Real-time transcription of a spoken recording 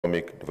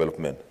Economic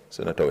Development,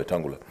 Senator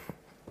Wetangula.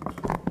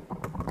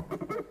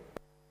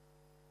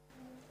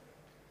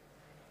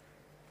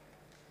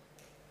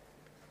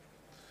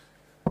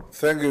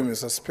 Thank you,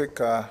 Mr.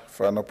 Speaker,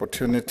 for an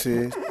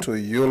opportunity to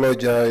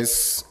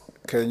eulogize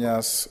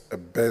Kenya's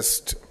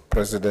best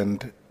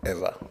president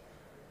ever.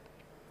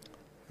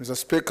 Mr.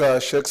 Speaker,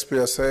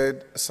 Shakespeare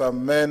said,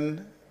 "Some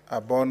men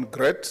are born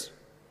great,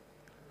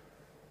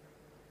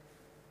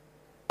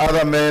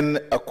 other men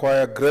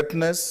acquire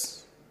greatness,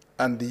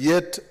 and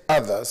yet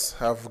others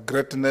have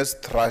greatness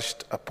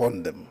thrust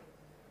upon them."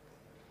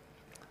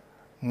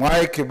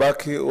 Mwai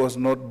Kibaki was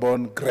not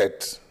born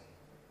great.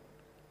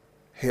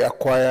 He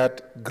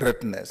acquired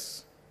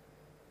greatness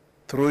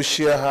through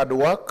sheer hard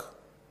work,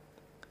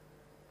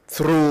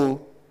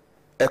 through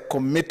a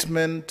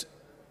commitment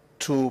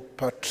to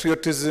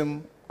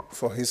patriotism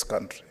for his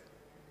country.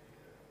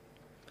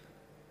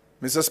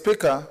 Mr.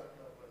 Speaker,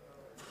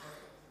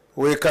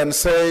 we can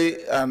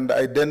say and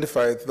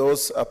identify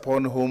those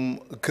upon whom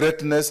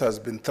greatness has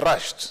been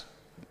thrust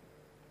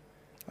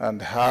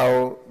and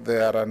how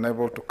they are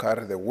unable to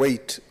carry the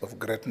weight of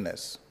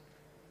greatness.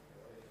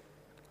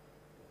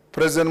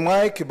 President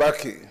Mwai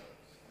Kibaki,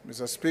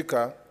 Mr.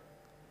 Speaker,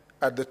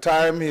 at the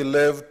time he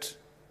left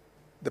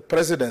the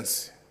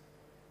presidency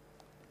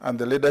and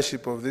the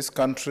leadership of this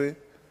country,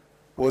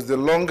 was the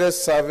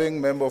longest serving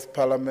member of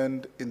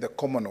parliament in the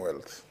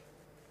Commonwealth,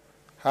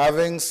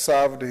 having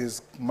served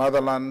his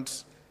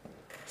motherland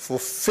for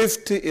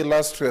 50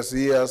 illustrious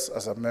years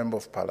as a member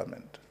of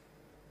parliament.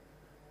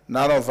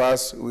 None of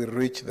us will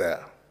reach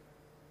there.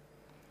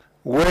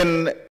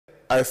 When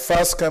I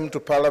first came to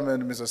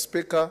parliament, Mr.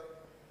 Speaker,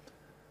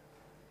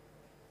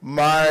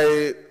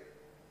 my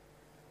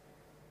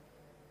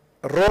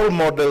role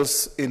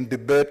models in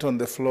debate on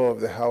the floor of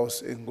the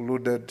House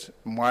included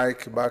Mwai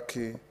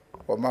Kibaki,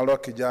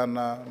 Wamalwa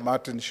Kijana,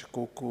 Martin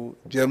Shikuku,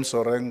 James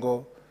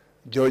Orengo,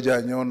 George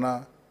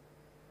Anyona,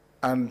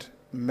 and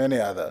many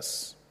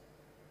others.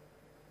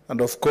 And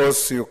of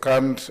course, you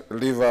can't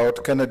leave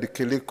out Kennedy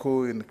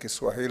Kiliku in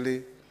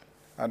Kiswahili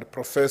and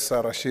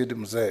Professor Rashid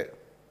Mzee.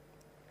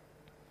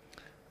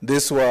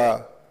 These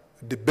were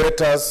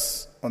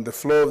debaters on the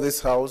floor of this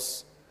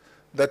House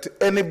that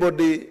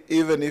anybody,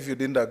 even if you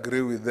didn't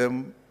agree with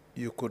them,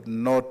 you could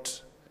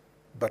not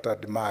but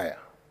admire.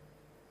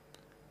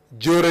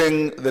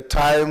 During the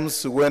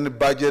times when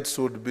budgets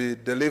would be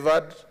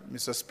delivered,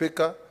 Mr.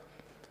 Speaker,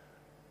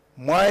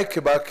 Mwai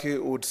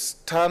Kibaki would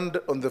stand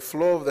on the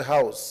floor of the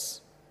House,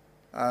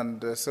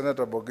 and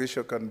Senator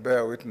Bogisho can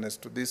bear witness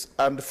to this,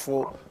 and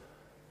for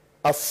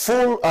a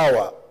full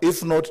hour,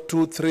 if not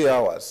 2-3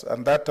 hours,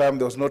 and that time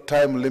there was no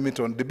time limit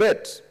on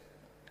debate,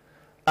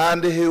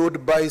 and he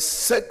would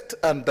bisect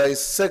and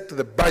dissect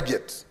the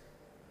budget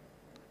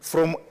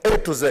from A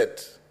to Z.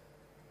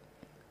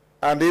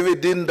 And if he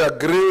didn't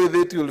agree with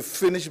it, he'll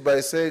finish by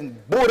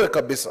saying, "Bure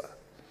kabisa,"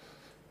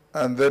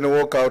 and then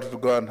walk out to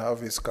go and have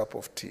his cup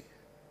of tea.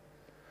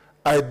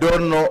 I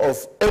don't know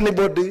of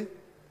anybody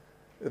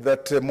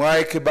that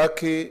Mwai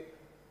Kibaki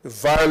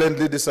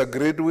violently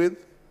disagreed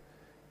with,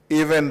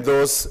 even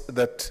those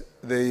that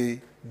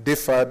they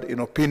differed in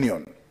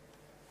opinion.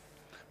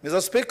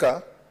 Mr.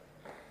 Speaker,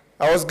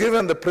 I was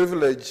given the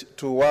privilege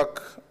to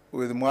work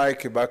with Mwai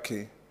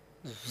Kibaki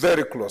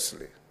very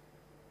closely.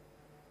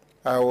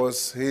 I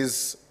was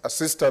his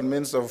Assistant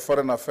Minister of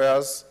Foreign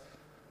Affairs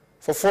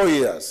for 4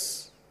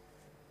 years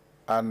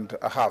and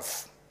a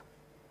half.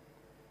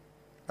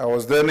 I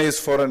was then his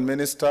Foreign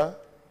Minister,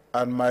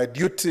 and my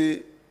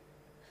duty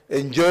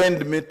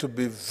enjoined me to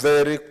be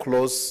very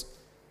close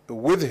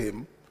with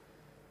him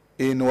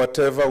in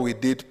whatever we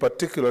did,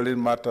 particularly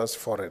in matters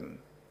foreign.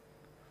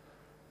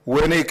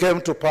 When he came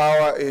to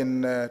power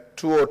in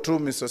 2002,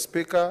 Mr.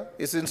 Speaker,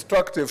 it's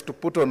instructive to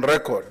put on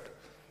record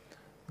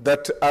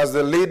that as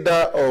the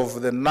leader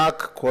of the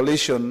NAC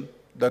coalition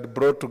that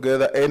brought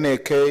together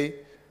NAK,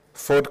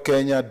 Ford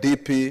Kenya,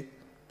 DP,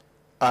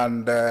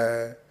 and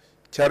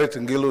Charity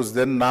Ngilu's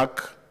then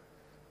NAC,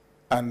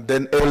 and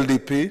then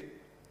LDP,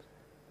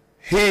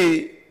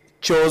 he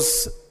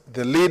chose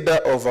the leader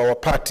of our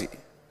party,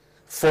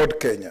 Ford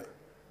Kenya,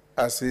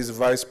 as his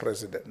vice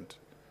president.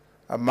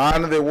 A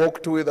man they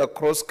worked with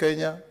across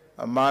Kenya,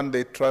 a man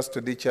they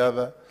trusted each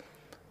other,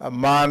 a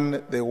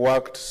man they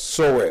worked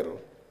so well.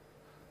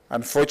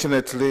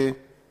 Unfortunately,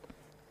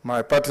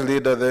 my party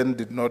leader then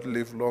did not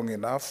live long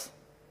enough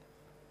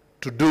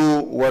to do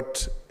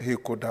what he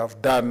could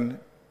have done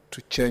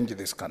to change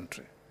this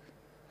country.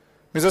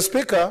 Mr.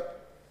 Speaker,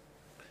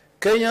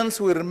 Kenyans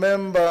will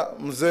remember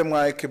Mzee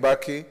Mwai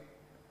Kibaki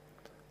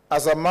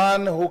as a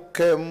man who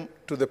came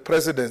to the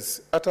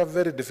presidency at a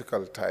very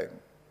difficult time.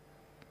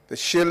 The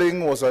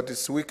shilling was at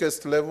its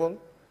weakest level.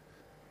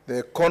 The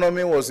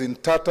economy was in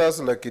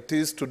tatters like it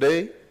is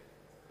today.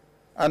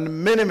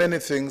 And many, many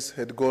things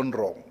had gone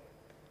wrong.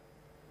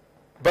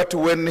 But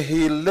when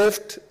he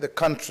left the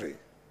country,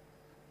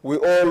 we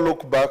all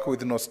look back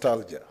with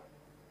nostalgia.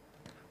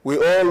 We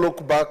all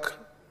look back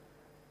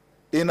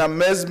in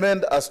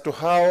amazement as to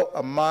how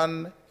a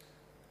man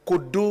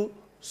could do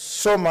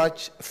so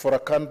much for a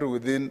country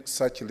within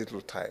such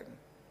little time.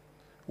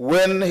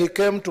 When he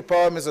came to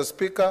power, Mr.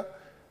 Speaker,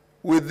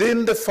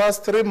 within the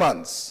first 3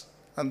 months,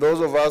 and those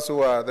of us who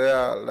are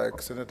there,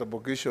 like Senator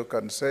Bogisho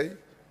can say,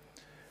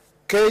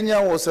 Kenya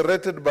was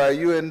rated by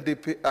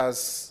UNDP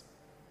as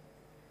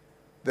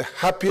the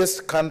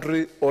happiest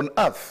country on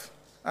earth,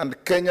 and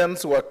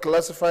Kenyans were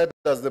classified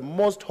as the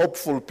most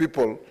hopeful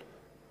people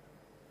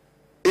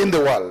in the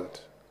world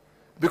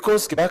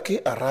because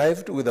Kibaki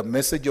arrived with a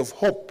message of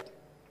hope.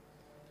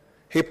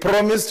 He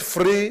promised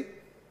free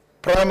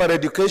primary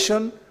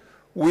education.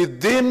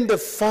 Within the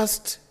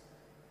first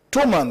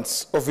 2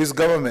 months of his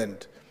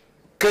government,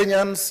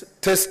 Kenyans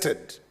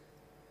tasted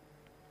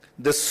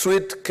the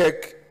sweet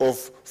cake of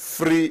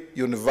free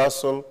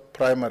universal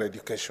primary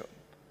education.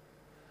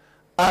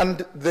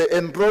 And the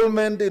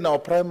enrollment in our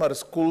primary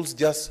schools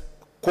just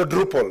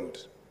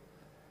quadrupled.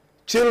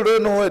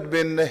 Children who had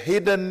been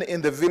hidden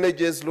in the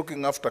villages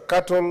looking after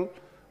cattle,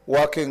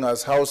 working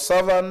as house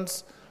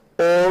servants,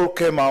 all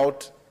came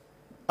out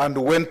and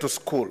went to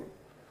school.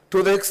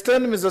 To the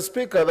extent, Mr.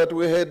 Speaker, that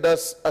we had a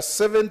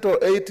 7 to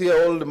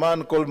 8-year-old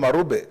man called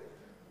Marube.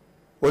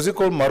 Was he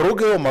called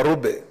Maruge or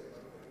Marube?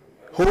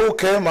 Who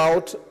came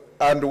out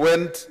and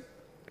went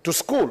to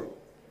school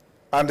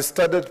and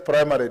studied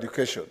primary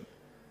education.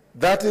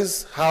 That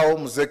is how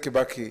Mwai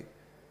Kibaki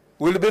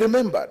will be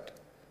remembered.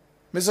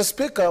 Mr.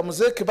 Speaker,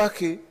 Mwai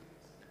Kibaki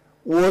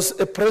was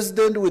a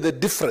president with a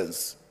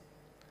difference.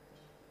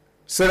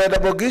 Senator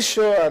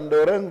Bogisho and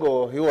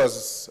Orengo, he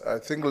was, I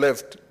think,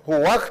 left, who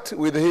worked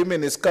with him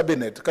in his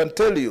cabinet, can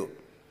tell you,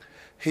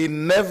 he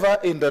never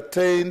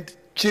entertained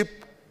cheap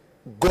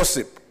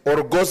gossip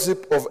or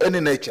gossip of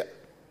any nature.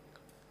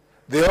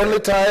 The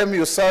only time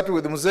you sat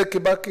with Mwai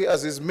Kibaki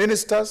as his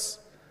ministers,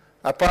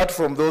 apart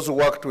from those who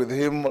worked with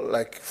him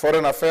like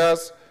foreign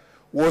affairs,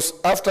 was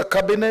after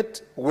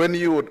cabinet when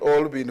you would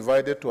all be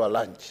invited to a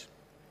lunch.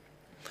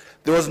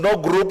 There was no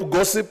group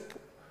gossip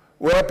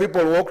where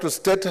people walk to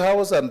State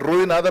House and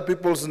ruin other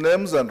people's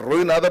names and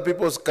ruin other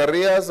people's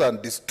careers and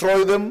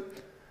destroy them.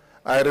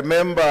 I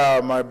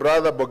remember my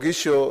brother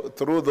Bogisho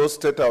through those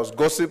State House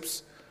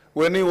gossips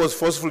when he was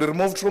forcefully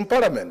removed from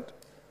Parliament.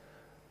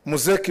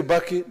 Mwai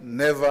Kibaki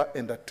never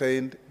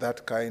entertained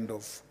that kind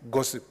of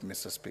gossip,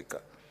 Mr.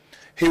 Speaker.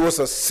 He was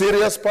a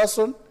serious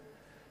person.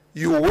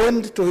 You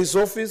went to his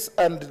office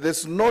and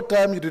there's no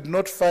time you did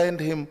not find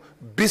him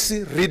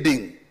busy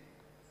reading,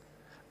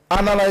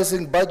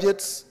 analyzing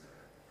budgets,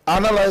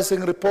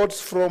 analyzing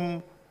reports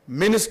from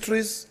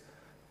ministries,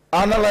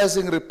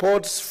 analyzing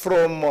reports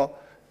from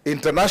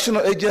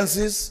international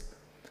agencies.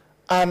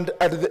 And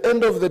at the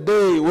end of the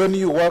day, when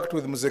you worked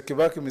with Mwai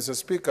Kibaki, Mr.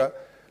 Speaker,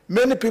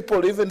 many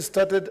people even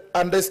started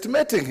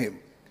underestimating him,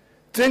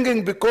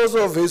 thinking because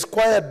of his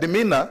quiet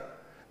demeanor,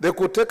 they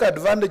could take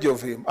advantage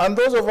of him. And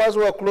those of us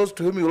who are close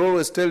to him will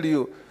always tell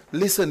you,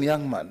 listen,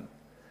 young man,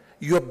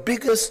 your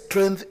biggest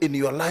strength in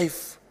your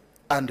life,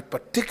 and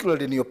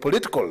particularly in your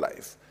political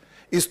life,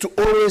 is to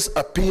always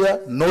appear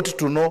not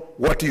to know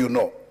what you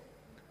know.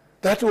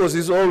 That was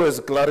his always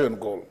clarion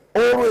goal.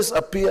 Always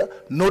appear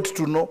not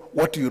to know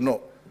what you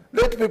know.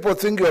 Let people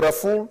think you're a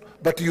fool,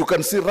 but you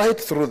can see right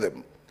through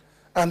them.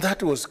 And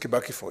that was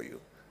Kibaki for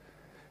you.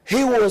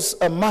 He was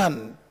a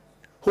man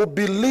who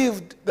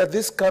believed that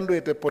this country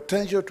had a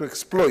potential to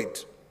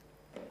exploit.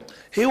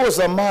 He was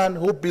a man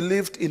who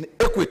believed in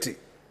equity.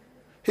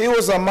 He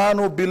was a man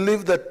who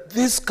believed that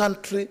this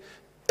country,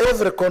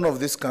 every corner of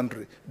this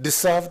country,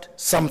 deserved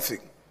something.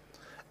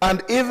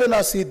 And even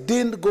as he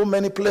didn't go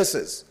many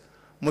places,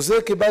 Mwai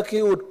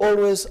Kibaki would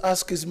always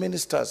ask his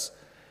ministers,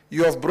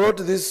 you have brought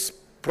this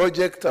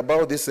project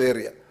about this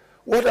area.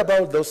 What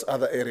about those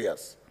other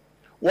areas?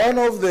 One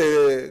of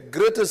the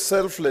greatest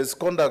selfless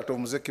conduct of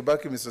Mwai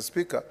Kibaki, Mr.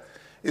 Speaker,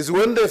 is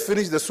when they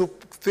finished the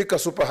Thika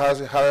Super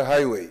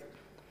Highway.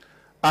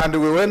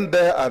 And we went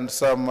there and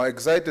some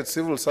excited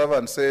civil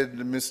servants said,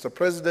 Mr.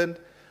 President,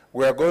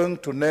 we are going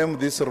to name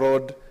this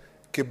road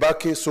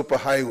Kibaki Super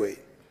Highway.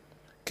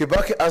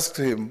 Kibaki asked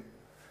him,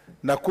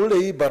 na kule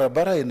hii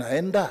barabara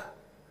inaenda,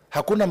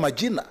 hakuna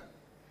majina.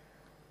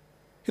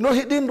 You know,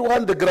 he didn't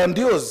want the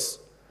grandiose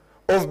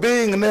of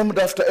being named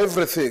after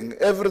everything.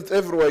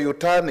 Everywhere you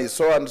turn is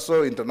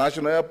so-and-so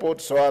international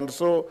airport,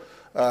 so-and-so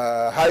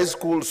high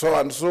school,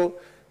 so-and-so.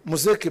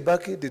 Mwai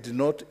Kibaki did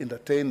not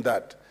entertain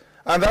that.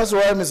 And that's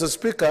why, Mr.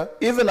 Speaker,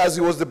 even as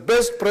he was the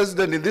best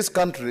president in this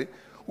country,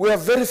 we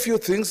have very few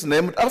things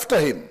named after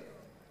him.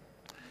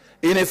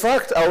 In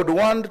fact, I would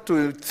want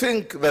to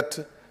think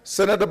that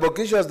Senator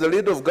Bogisho, as the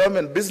leader of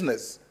government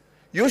business,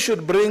 you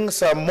should bring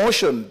some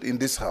motion in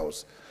this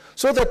House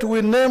so that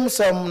we name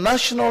some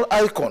national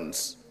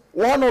icons,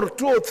 1 or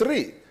 2 or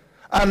 3,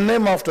 and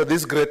name after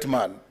this great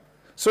man,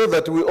 so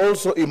that we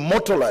also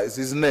immortalize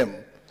his name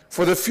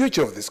for the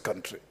future of this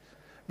country.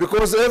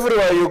 Because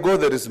everywhere you go,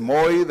 there is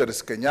Moi, there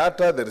is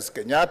Kenyatta, there is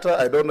Kenyatta.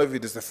 I don't know if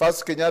it is the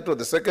first Kenyatta or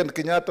the second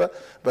Kenyatta,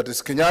 but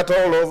it's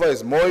Kenyatta all over,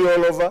 it's Moi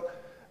all over.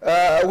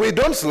 We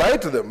don't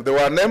slight them. They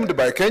were named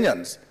by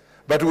Kenyans.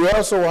 But we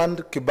also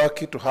want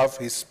Kibaki to have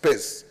his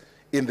space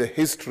in the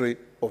history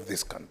of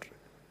this country.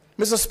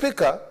 Mr.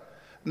 Speaker,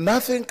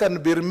 nothing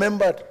can be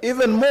remembered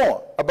even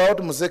more about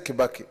Mwai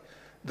Kibaki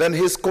than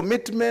his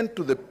commitment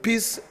to the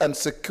peace and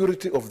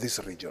security of this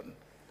region.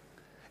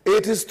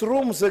 It is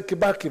through Mwai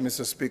Kibaki,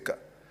 Mr. Speaker,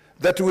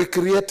 that we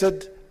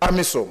created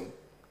AMISOM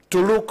to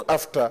look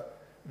after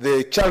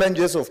the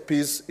challenges of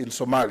peace in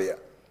Somalia.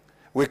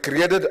 We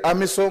created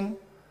AMISOM,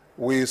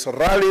 we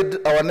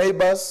rallied our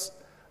neighbors,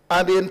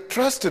 and he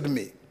entrusted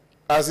me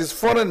as his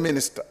foreign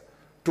minister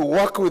to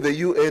work with the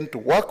UN, to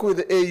work with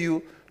the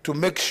AU, to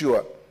make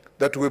sure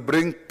that we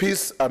bring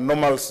peace and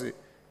normalcy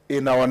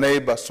in our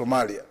neighbor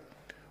Somalia.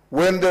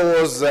 When there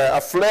was a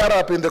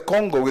flare-up in the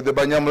Congo with the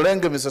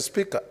Banyamulenge, Mr.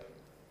 Speaker,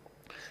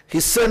 he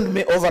sent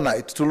me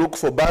overnight to look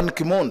for Ban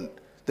Ki-moon,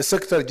 the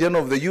Secretary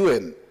General of the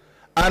UN.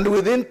 And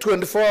within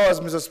 24 hours,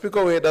 Mr.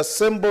 Speaker, we had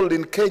assembled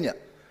in Kenya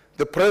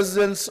the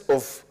presidents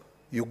of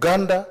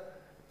Uganda,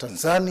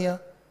 Tanzania,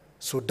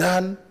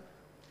 Sudan,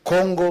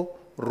 Congo,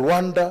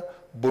 Rwanda,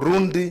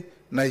 Burundi,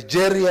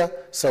 Nigeria,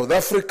 South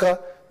Africa,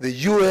 the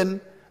UN,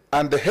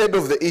 and the head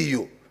of the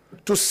EU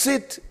to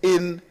sit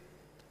in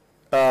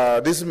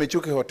this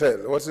Michuki Hotel,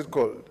 what's it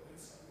called?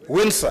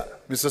 Windsor,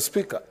 Mr.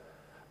 Speaker.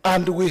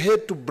 And we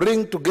had to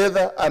bring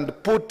together and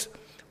put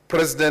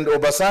President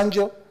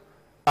Obasanjo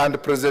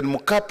and President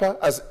Mukapa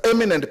as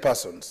eminent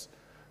persons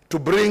to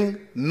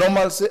bring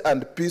normalcy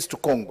and peace to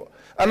Congo.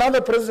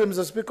 Another president,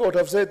 Mr. Speaker, would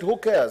have said, who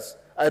cares?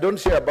 I don't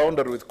share a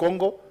boundary with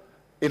Congo.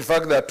 In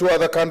fact, there are two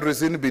other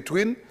countries in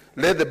between.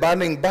 Let the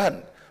banning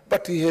ban.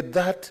 But he had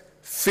that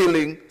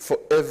feeling for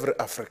every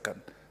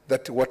African,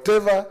 that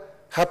whatever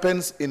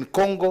happens in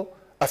Congo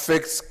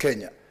affects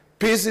Kenya.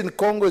 Peace in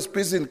Congo is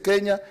peace in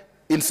Kenya.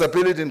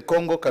 Instability in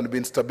Congo can be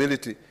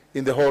instability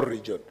in the whole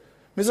region.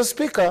 Mr.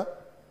 Speaker,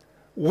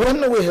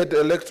 when we had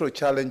electoral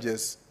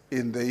challenges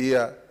in the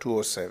year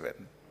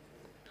 2007,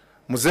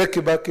 Mwai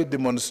Kibaki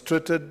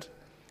demonstrated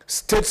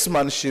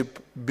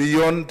statesmanship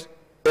beyond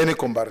any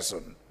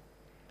comparison.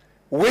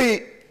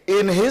 We,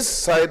 in his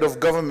side of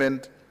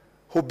government,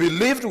 who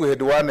believed we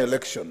had won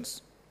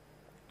elections,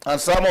 and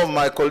some of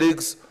my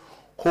colleagues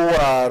who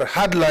are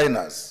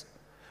hardliners,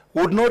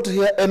 would not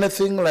hear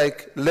anything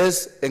like,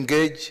 let's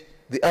engage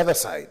the other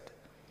side.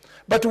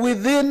 But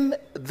within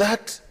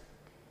that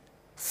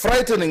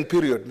frightening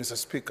period, Mr.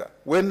 Speaker,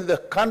 when the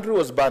country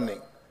was burning,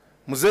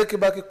 Mwai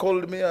Kibaki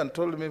called me and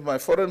told me, my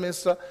foreign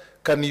minister,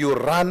 can you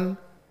run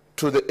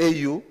to the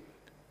AU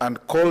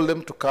and call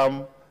them to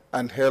come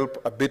and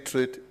help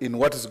arbitrate in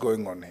what is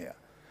going on here?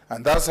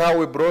 And that's how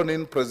we brought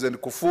in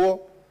President Kufuor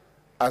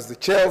as the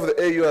chair of the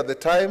AU at the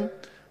time.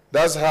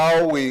 That's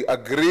how we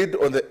agreed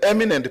on the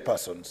eminent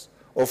persons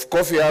of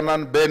Kofi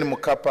Annan, Ben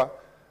Mukapa,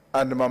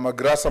 and Mama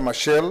Graça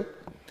Machel.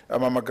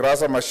 Mama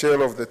Graça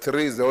Machel of the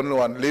three is the only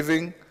one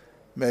living.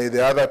 May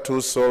the other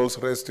two souls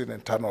rest in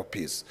eternal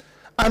peace.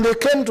 And they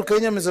came to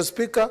Kenya, Mr.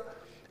 Speaker,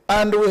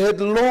 and we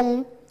had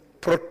long,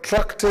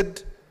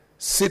 protracted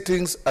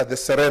sittings at the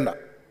Serena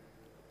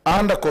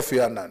under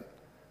Kofi Annan.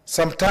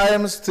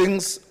 Sometimes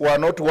things were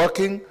not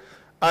working,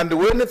 and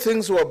when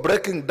things were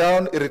breaking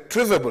down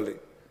irretrievably,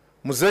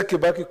 Mwai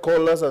Kibaki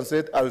called us and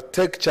said, I'll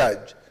take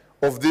charge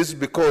of this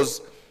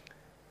because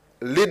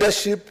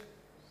leadership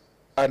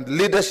and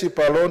leadership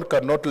alone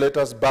cannot let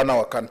us burn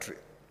our country.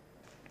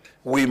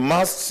 We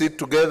must sit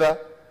together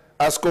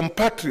as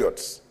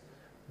compatriots.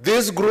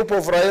 This group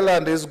of Raila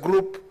and his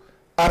group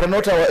are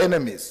not our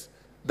enemies.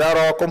 They are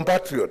our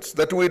compatriots.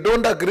 That we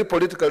don't agree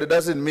politically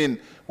doesn't mean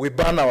we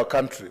burn our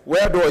country.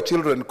 Where do our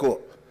children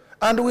go?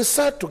 And we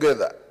sat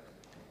together.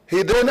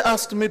 He then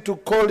asked me to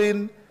call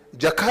in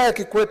Jakaya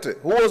Kikwete,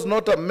 who was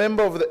not a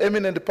member of the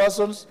eminent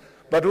persons,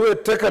 but who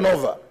had taken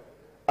over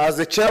as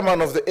the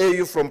chairman of the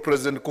AU from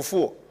President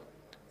Kufuor.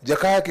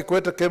 Jakaya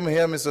Kikwete came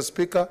here, Mr.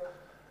 Speaker,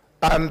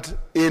 and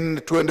in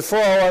 24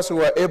 hours we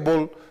were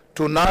able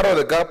to narrow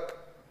the gap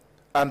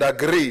and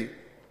agree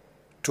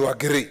to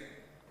agree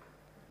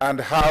and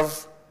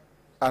have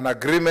an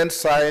agreement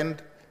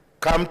signed,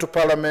 come to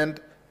Parliament,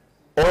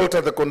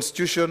 alter the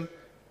Constitution,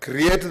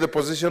 create the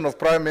position of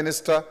Prime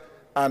Minister,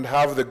 and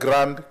have the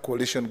grand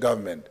coalition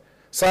government.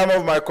 Some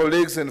of my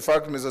colleagues, in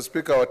fact, Mr.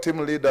 Speaker, our team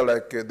leader,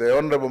 like the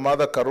Honorable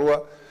Mother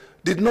Karua,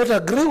 did not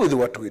agree with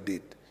what we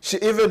did. She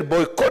even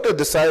boycotted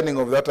the signing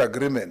of that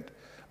agreement.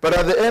 But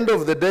at the end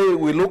of the day,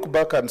 we look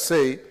back and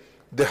say,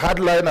 the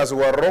hardliners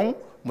were wrong,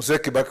 Mwai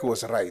Kibaki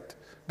was right,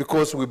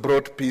 because we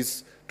brought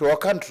peace to our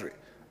country.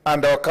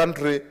 And our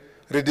country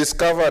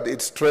rediscovered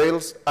its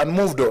trails and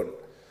moved on.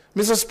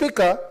 Mr.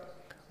 Speaker,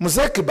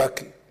 Mwai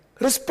Kibaki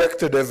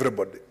respected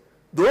everybody,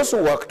 those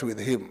who worked with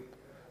him.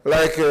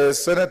 Like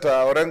Senator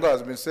Orengo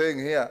has been saying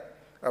here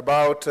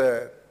about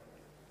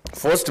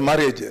forced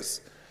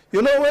marriages.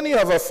 You know, when you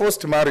have a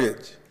forced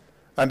marriage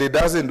and it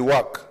doesn't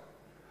work,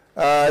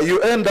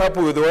 you end up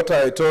with what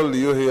I told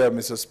you here,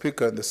 Mr.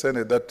 Speaker, in the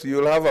Senate, that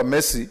you'll have a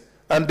messy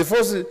and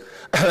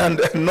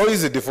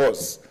noisy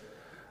divorce.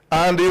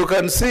 And you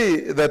can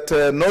see that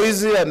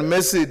noisy and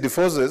messy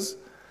divorces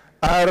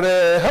are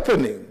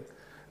happening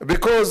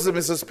because,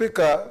 Mr.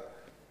 Speaker,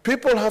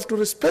 people have to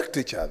respect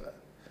each other.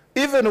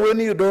 Even when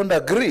you don't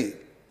agree,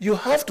 you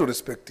have to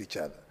respect each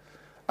other.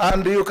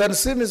 And you can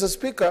see, Mr.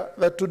 Speaker,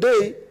 that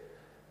today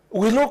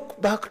We look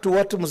back to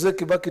what Mwai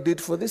Kibaki did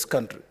for this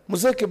country.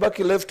 Mwai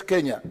Kibaki left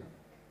Kenya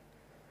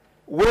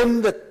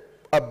when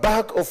a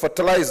bag of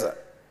fertilizer,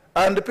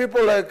 and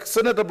people like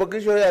Senator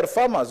Bogisho are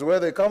farmers where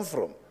they come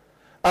from,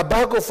 a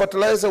bag of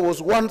fertilizer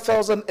was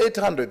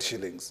 1,800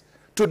 shillings.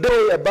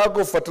 Today, a bag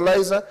of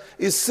fertilizer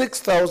is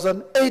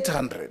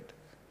 6,800.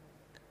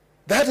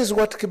 That is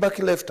what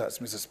Kibaki left us,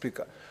 Mr.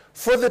 Speaker.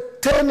 For the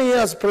 10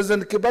 years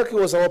President Kibaki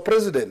was our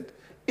president,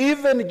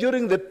 even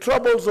during the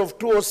troubles of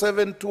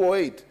 2007,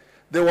 2008,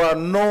 there were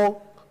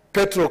no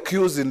petrol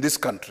queues in this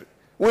country.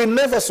 We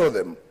never saw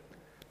them.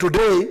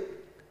 Today,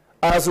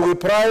 as we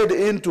pride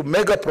into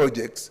mega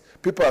projects,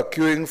 people are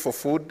queuing for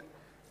food,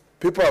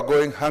 people are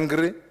going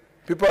hungry,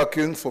 people are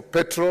queuing for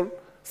petrol,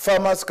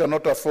 farmers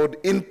cannot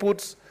afford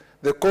inputs,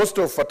 the cost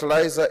of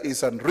fertilizer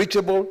is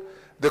unreachable,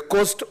 the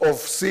cost of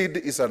seed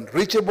is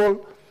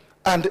unreachable,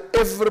 and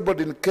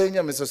everybody in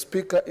Kenya, Mr.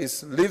 Speaker,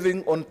 is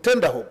living on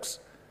tenterhooks.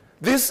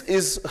 This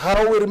is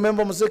how we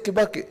remember Mwai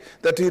Kibaki,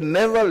 that he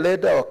never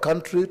led our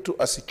country to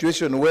a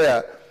situation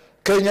where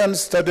Kenyans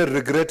started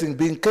regretting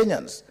being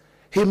Kenyans.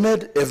 He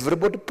made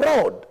everybody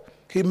proud.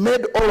 He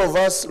made all of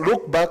us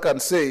look back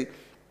and say,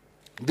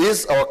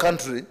 this, our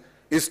country,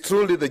 is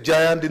truly the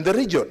giant in the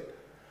region.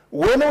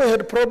 When we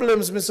had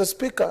problems, Mr.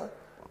 Speaker,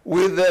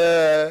 with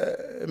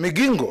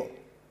Migingo,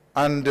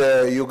 and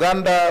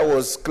Uganda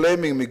was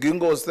claiming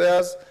Migingo was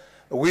theirs,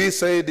 we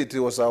said it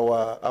was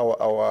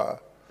our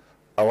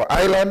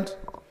island,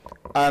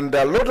 and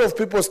a lot of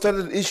people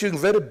started issuing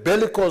very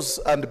bellicose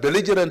and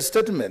belligerent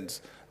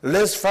statements.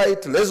 Let's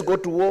fight, let's go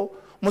to war.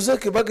 Mwai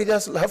Kibaki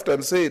just laughed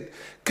and said,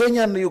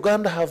 Kenya and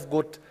Uganda have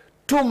got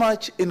too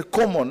much in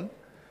common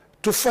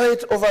to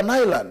fight over an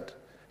island.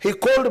 He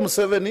called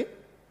Museveni.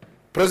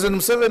 President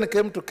Museveni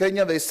came to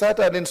Kenya. They sat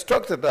and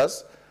instructed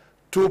us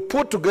to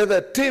put together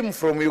a team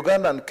from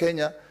Uganda and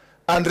Kenya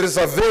and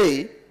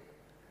resurvey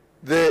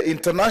the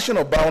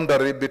international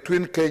boundary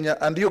between Kenya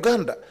and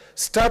Uganda,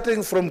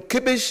 starting from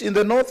Kibish in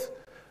the north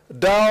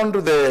down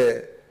to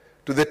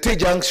the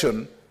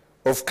T-junction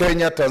of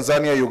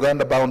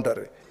Kenya-Tanzania-Uganda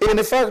boundary.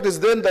 In fact, it's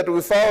then that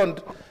we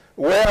found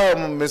where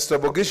Mr.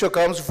 Bogisho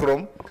comes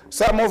from,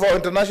 some of our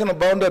international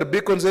boundary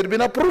beacons had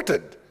been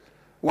uprooted.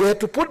 We had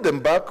to put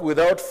them back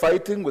without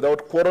fighting,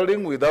 without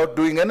quarreling, without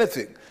doing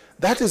anything.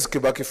 That is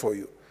Kibaki for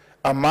you.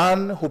 A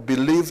man who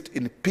believed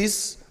in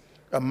peace,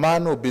 a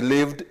man who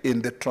believed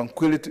in the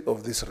tranquility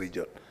of this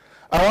region.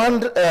 I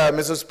want,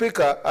 Mr.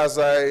 Speaker, as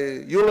I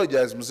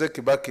eulogize Mwai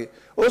Kibaki,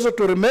 also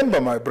to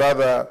remember my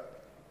brother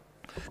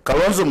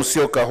Kalonzo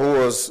Musyoka, who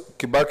was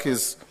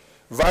Kibaki's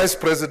vice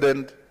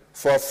president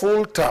for a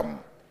full term.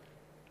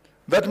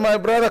 That my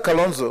brother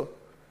Kalonzo,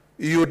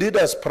 you did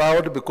us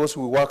proud because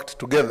we worked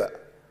together.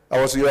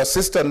 I was your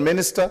assistant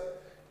minister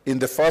in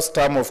the first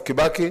term of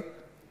Kibaki,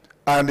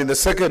 and in the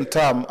second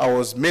term, I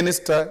was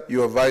minister,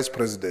 your vice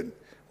president.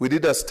 We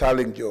did a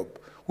sterling job.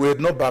 We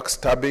had no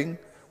backstabbing.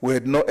 We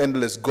had no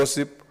endless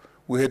gossip.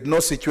 We had no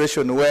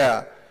situation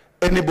where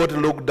anybody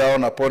looked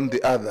down upon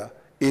the other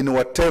in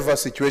whatever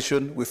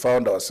situation we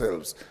found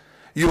ourselves.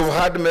 You've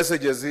had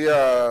messages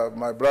here,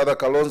 my brother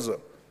Kalonzo,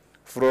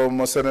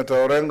 from Senator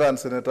Orenga and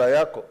Senator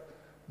Ayako,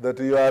 that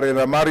you are in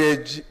a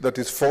marriage that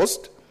is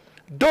forced.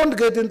 Don't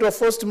get into a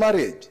forced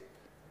marriage.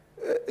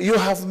 You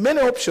have many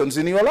options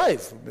in your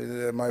life,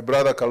 my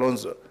brother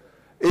Kalonzo,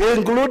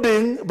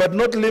 including, but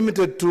not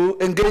limited to,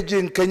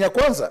 engaging Kenya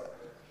Kwanza.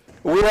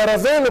 We are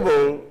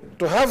available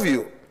to have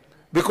you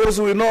because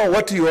we know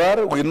what you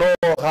are, we know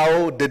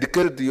how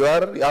dedicated you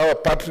are, how a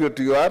patriot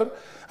you are,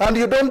 and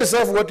you don't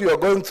deserve what you are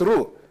going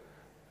through.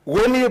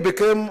 When you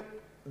became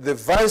the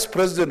vice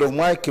president of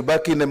Mwai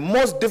Kibaki in the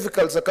most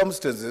difficult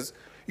circumstances,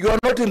 you are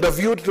not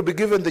interviewed to be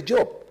given the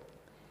job.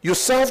 You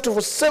served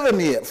for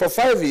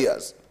 5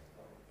 years.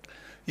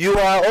 You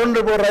are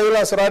Honorable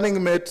Raila's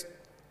running mate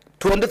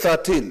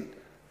 2013,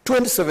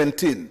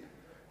 2017.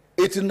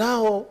 It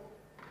now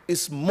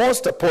is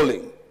most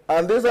appalling.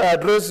 And this I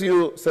address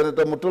you,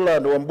 Senator Mutula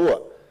and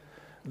Wambua,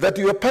 that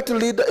your party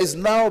leader is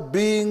now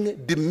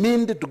being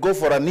demeaned to go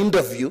for an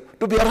interview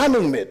to be a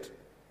running mate.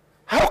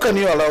 How can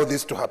you allow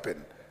this to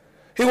happen?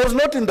 He was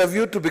not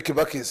interviewed to be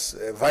Kibaki's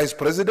vice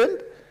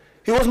president.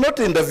 He was not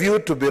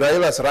interviewed to be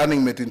Raila's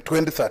running mate in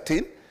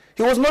 2013.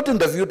 He was not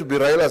interviewed to be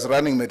Raila's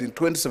running mate in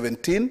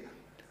 2017.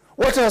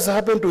 What has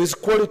happened to his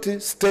quality,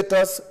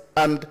 status,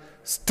 and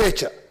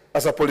stature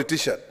as a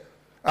politician?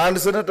 And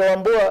Senator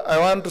Wambua, I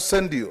want to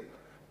send you,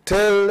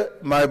 tell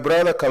my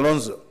brother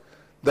Kalonzo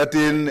that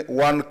in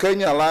One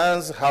Kenya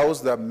Alliance House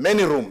there are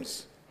many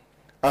rooms,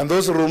 and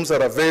those rooms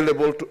are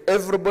available to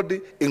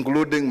everybody,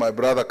 including my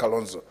brother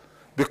Kalonzo,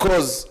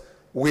 because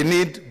we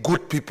need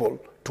good people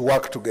to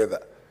work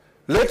together.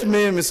 Let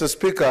me, Mr.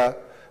 Speaker,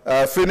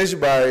 finish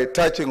by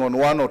touching on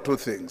one or two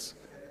things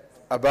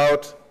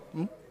about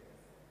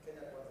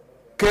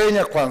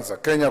Kenya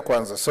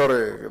Kwanza.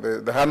 Sorry,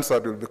 the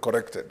Hansard will be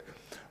corrected.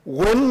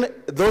 When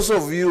those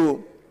of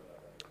you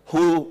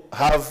who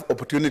have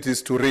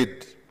opportunities to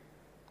read,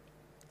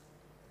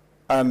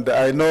 and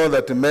I know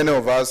that many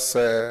of us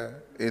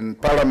in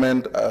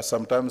Parliament are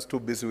sometimes too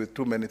busy with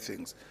too many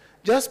things,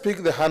 just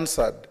pick the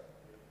Hansard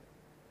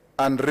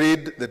and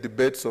read the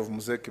debates of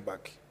Mwai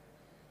Kibaki.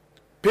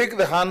 Pick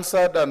the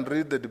Hansard and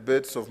read the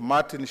debates of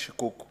Martin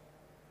Shikuku.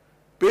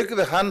 Pick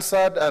the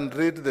Hansard and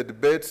read the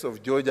debates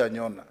of George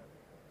Anyona.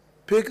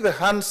 Pick the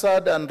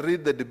Hansard and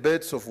read the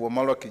debates of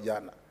Wamalwa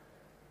Kijana.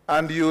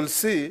 And you'll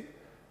see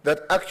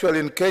that actually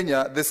in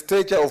Kenya, the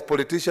stature of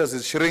politicians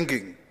is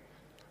shrinking,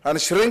 and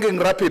shrinking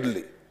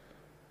rapidly.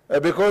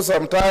 Because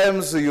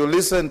sometimes you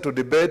listen to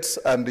debates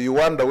and you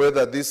wonder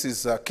whether this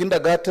is a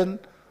kindergarten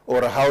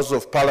or a house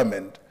of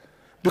parliament.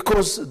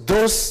 Because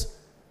those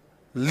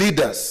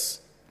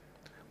leaders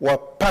were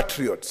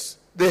patriots.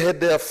 They had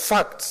their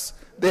facts.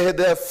 They had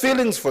their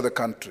feelings for the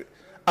country.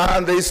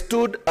 And they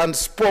stood and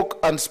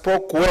spoke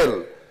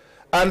well.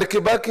 And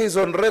Kibaki is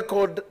on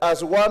record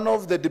as one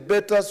of the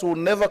debaters who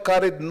never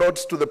carried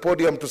notes to the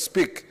podium to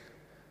speak.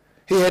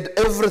 He had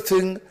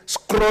everything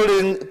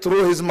scrolling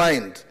through his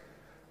mind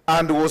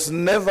and was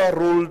never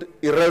ruled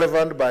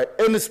irrelevant by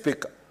any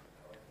speaker.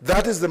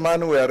 That is the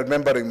man we are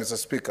remembering, Mr.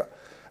 Speaker.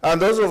 And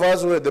those of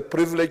us who had the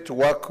privilege to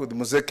work with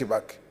Mwai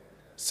Kibaki,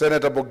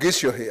 Senator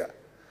Bogisho here,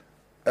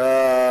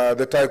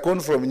 the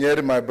tycoon from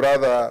Nyeri, my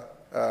brother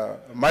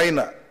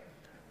Maina,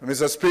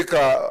 Mr.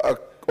 Speaker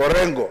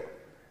Orengo,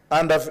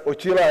 and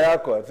Ochila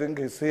Ayako, I think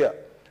he's here.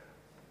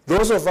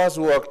 Those of us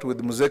who worked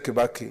with Mwai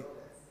Kibaki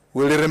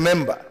will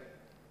remember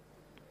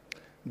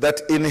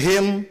that in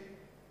him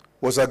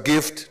was a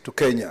gift to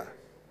Kenya.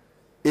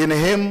 In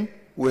him,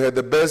 we had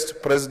the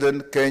best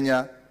president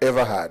Kenya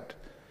ever had.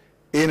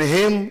 In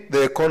him,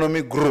 the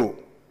economy grew.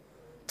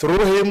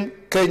 Through him,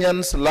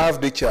 Kenyans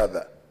loved each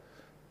other.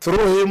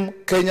 Through him,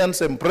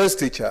 Kenyans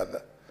embraced each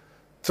other.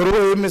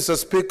 Through him, Mr.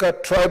 Speaker,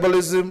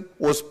 tribalism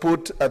was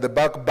put at the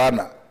back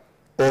burner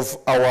of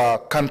our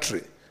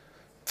country.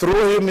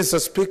 Through him, Mr.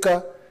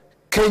 Speaker,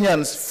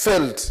 Kenyans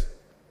felt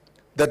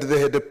that they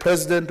had a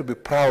president to be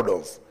proud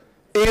of.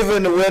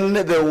 Even when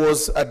there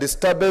was a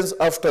disturbance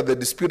after the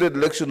disputed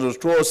elections of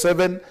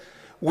 2007,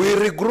 we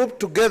regrouped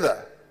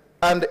together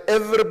and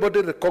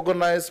everybody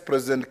recognized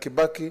President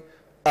Kibaki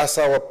as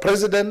our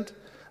president,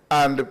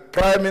 and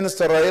Prime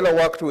Minister Raila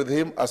worked with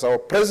him as our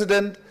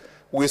president.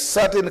 We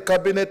sat in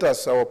cabinet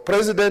as our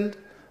president.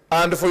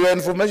 And for your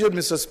information,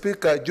 Mr.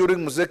 Speaker, during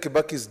Mwai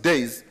Kibaki's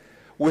days,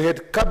 we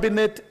had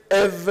cabinet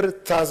every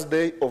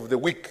Thursday of the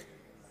week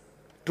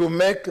to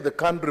make the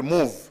country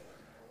move.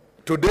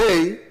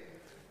 Today,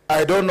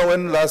 I don't know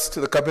when last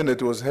the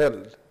cabinet was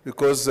held,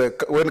 because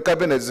when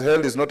cabinet is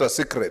held, it's not a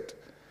secret.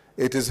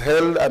 It is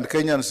held, and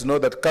Kenyans know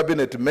that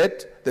cabinet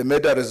met, they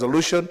made a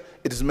resolution,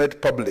 it is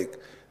made public.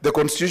 The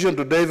Constitution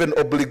today even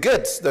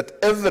obligates that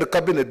every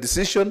cabinet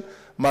decision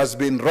must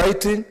be in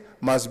writing,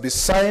 must be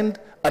signed,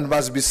 and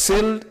must be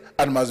sealed,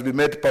 and must be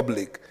made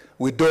public.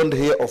 We don't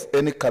hear of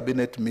any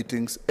cabinet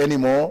meetings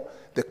anymore.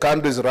 The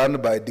country is run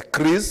by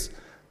decrees.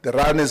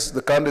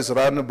 The country is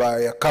run by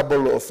a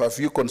couple of a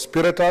few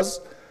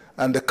conspirators,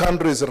 and the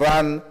country is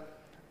run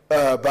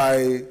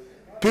by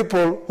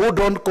people who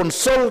don't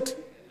consult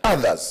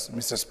others,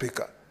 Mr.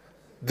 Speaker.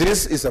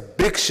 This is a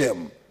big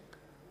shame.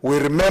 We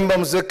remember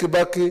Mwai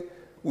Kibaki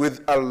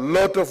with a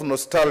lot of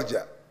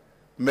nostalgia.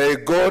 May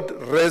God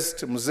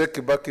rest Mwai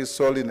Kibaki's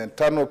soul in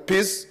eternal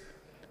peace.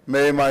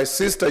 May my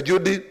sister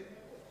Judy,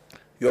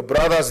 your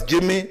brothers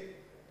Jimmy,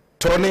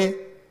 Tony,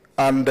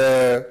 and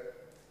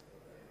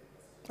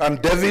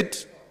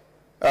David,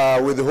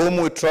 with whom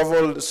we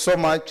traveled so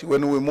much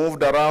when we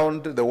moved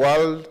around the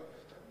world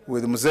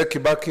with Mwai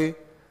Kibaki,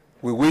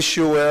 we wish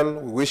you well,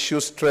 we wish you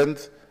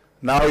strength.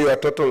 Now you are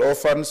total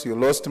orphans, you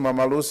lost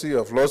Mama Lucy, you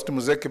have lost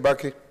Mwai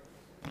Kibaki,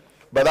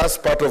 but that's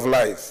part of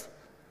life.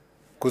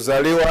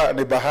 Kuzaliwa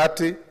ni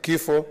bahati,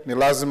 kifo ni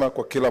lazima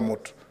kwa kila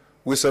mtu.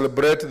 We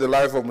celebrate the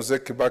life of Mwai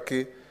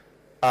Kibaki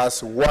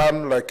as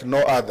one like no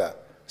other.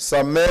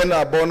 Some men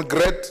are born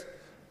great,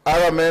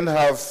 other men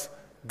have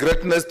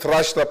greatness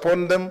thrust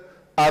upon them,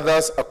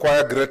 others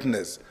acquire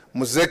greatness.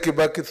 Mwai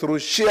Kibaki, through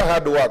sheer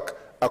hard work,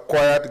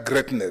 acquired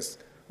greatness.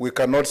 We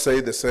cannot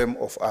say the same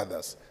of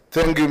others.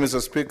 Thank you, Mr.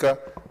 Speaker,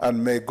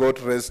 and may God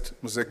rest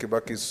Mwai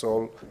Kibaki's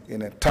soul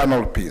in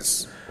eternal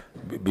peace.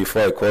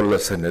 Before I call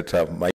Senator Mwai